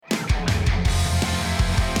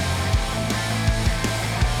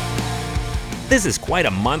This is quite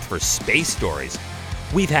a month for space stories.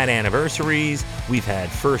 We've had anniversaries, we've had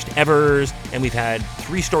first evers, and we've had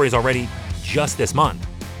 3 stories already just this month.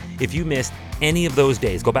 If you missed any of those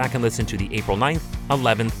days, go back and listen to the April 9th,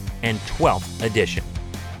 11th, and 12th edition.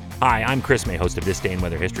 Hi, I'm Chris May, host of This Day in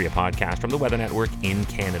Weather History, a podcast from the Weather Network in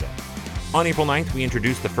Canada. On April 9th, we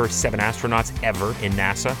introduced the first 7 astronauts ever in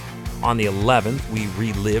NASA. On the 11th, we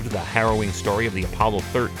relived the harrowing story of the Apollo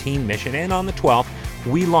 13 mission. And on the 12th,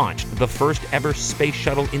 we launched the first ever space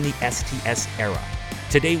shuttle in the STS era.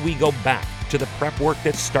 Today, we go back to the prep work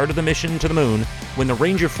that started the mission to the moon when the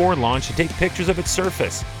Ranger 4 launched to take pictures of its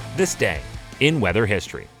surface. This day in weather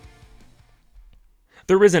history.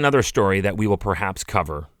 There is another story that we will perhaps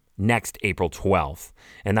cover next April 12th,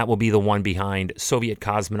 and that will be the one behind Soviet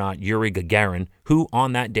cosmonaut Yuri Gagarin, who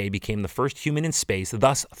on that day became the first human in space,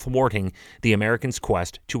 thus thwarting the Americans'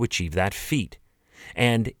 quest to achieve that feat.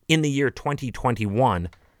 And in the year 2021,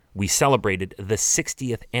 we celebrated the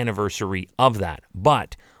 60th anniversary of that.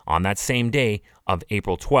 But on that same day of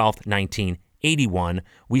April 12th, 1981,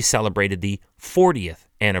 we celebrated the 40th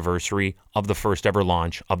anniversary of the first ever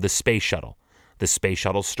launch of the space shuttle. The space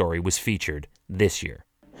shuttle story was featured this year.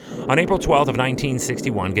 On April 12th of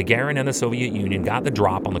 1961, Gagarin and the Soviet Union got the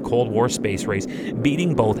drop on the Cold War space race,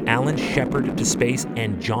 beating both Alan Shepard to space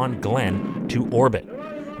and John Glenn to orbit.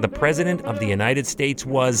 The President of the United States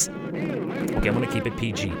was... Okay, I'm going to keep it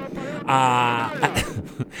PG.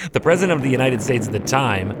 The President of the United States at the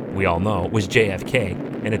time, we all know, was JFK,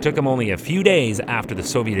 and it took him only a few days after the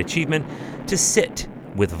Soviet achievement to sit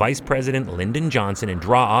with Vice President Lyndon Johnson and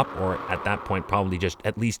draw up, or at that point probably just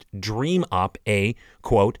at least dream up, a,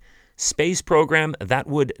 quote, space program that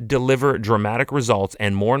would deliver dramatic results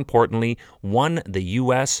and, more importantly, one the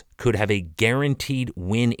U.S. could have a guaranteed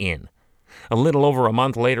win in. A little over a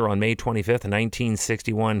month later, on May 25th,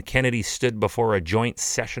 1961, Kennedy stood before a joint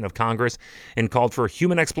session of Congress and called for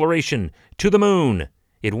human exploration to the moon.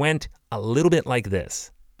 It went a little bit like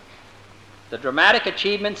this. The dramatic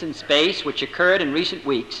achievements in space which occurred in recent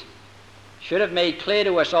weeks should have made clear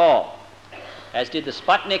to us all, as did the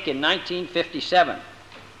Sputnik in 1957,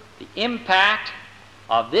 the impact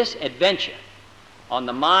of this adventure on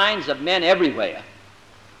the minds of men everywhere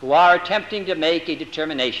who are attempting to make a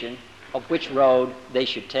determination of which road they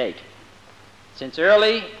should take. Since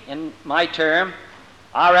early in my term,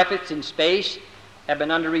 our efforts in space have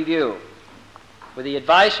been under review. With the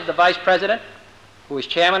advice of the Vice President, who is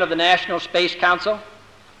chairman of the National Space Council,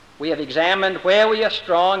 we have examined where we are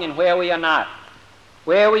strong and where we are not,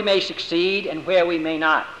 where we may succeed and where we may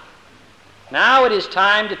not. Now it is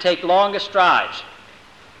time to take longer strides,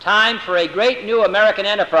 time for a great new American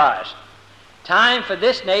enterprise, time for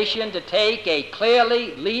this nation to take a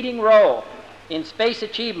clearly leading role in space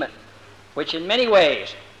achievement, which in many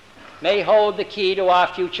ways may hold the key to our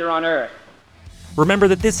future on Earth. Remember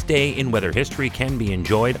that this day in weather history can be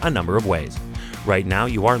enjoyed a number of ways. Right now,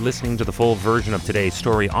 you are listening to the full version of today's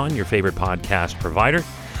story on your favorite podcast provider,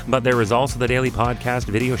 but there is also the daily podcast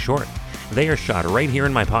video short. They are shot right here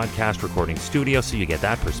in my podcast recording studio, so you get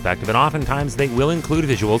that perspective, and oftentimes they will include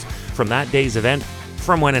visuals from that day's event,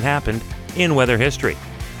 from when it happened, in weather history.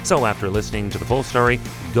 So after listening to the full story,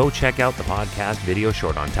 go check out the podcast video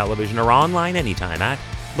short on television or online anytime at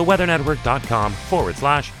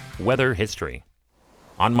theweathernetwork.com/weather history.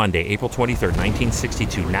 On Monday, April 23,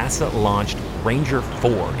 1962, NASA launched Ranger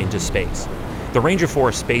 4 into space. The Ranger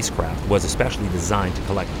 4 spacecraft was especially designed to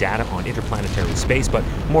collect data on interplanetary space, but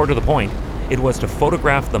more to the point, it was to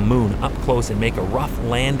photograph the moon up close and make a rough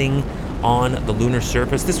landing on the lunar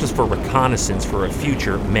surface. This was for reconnaissance for a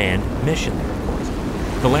future manned mission there, of course.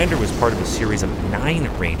 The lander was part of a series of 9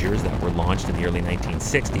 Rangers that were launched in the early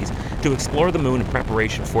 1960s to explore the moon in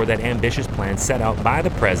preparation for that ambitious plan set out by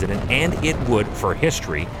the president, and it would, for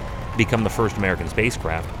history, become the first American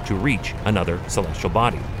spacecraft to reach another celestial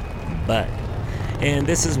body. But, and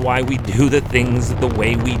this is why we do the things the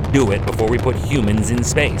way we do it before we put humans in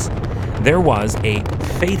space. There was a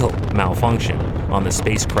fatal malfunction on the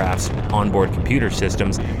spacecraft's onboard computer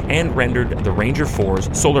systems and rendered the Ranger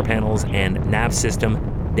 4's solar panels and nav system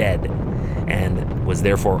dead, and was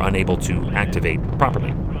therefore unable to activate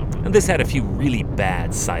properly. And this had a few really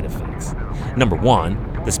bad side effects. Number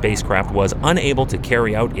 1, the spacecraft was unable to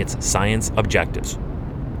carry out its science objectives.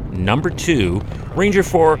 Number 2, Ranger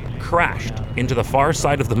 4 crashed into the far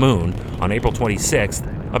side of the moon on April 26th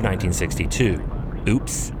of 1962.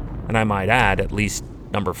 Oops. And I might add, at least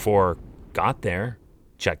number 4 got there.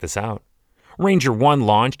 Check this out. Ranger 1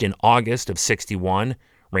 launched in August of 61.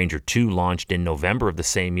 Ranger 2 launched in November of the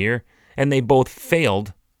same year, and they both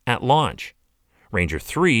failed at launch. Ranger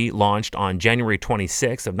 3 launched on January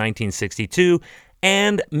 26th of 1962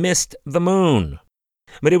 and missed the moon.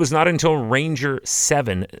 But it was not until Ranger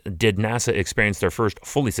 7 did NASA experience their first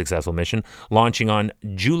fully successful mission, launching on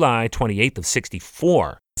July 28th of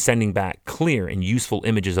 64, sending back clear and useful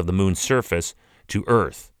images of the moon's surface to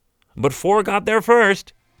Earth. But 4 got there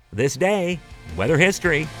first. This day, weather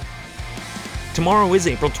history. Tomorrow is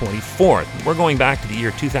April 24th. We're going back to the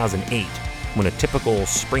year 2008, when a typical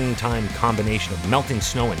springtime combination of melting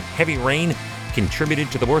snow and heavy rain contributed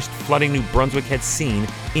to the worst flooding New Brunswick had seen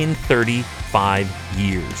in 35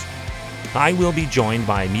 years. I will be joined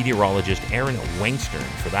by meteorologist Aaron Wangstern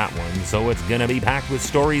for that one, so it's going to be packed with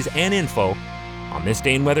stories and info on this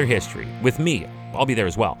day in weather history. With me, I'll be there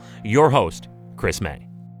as well, your host, Chris May.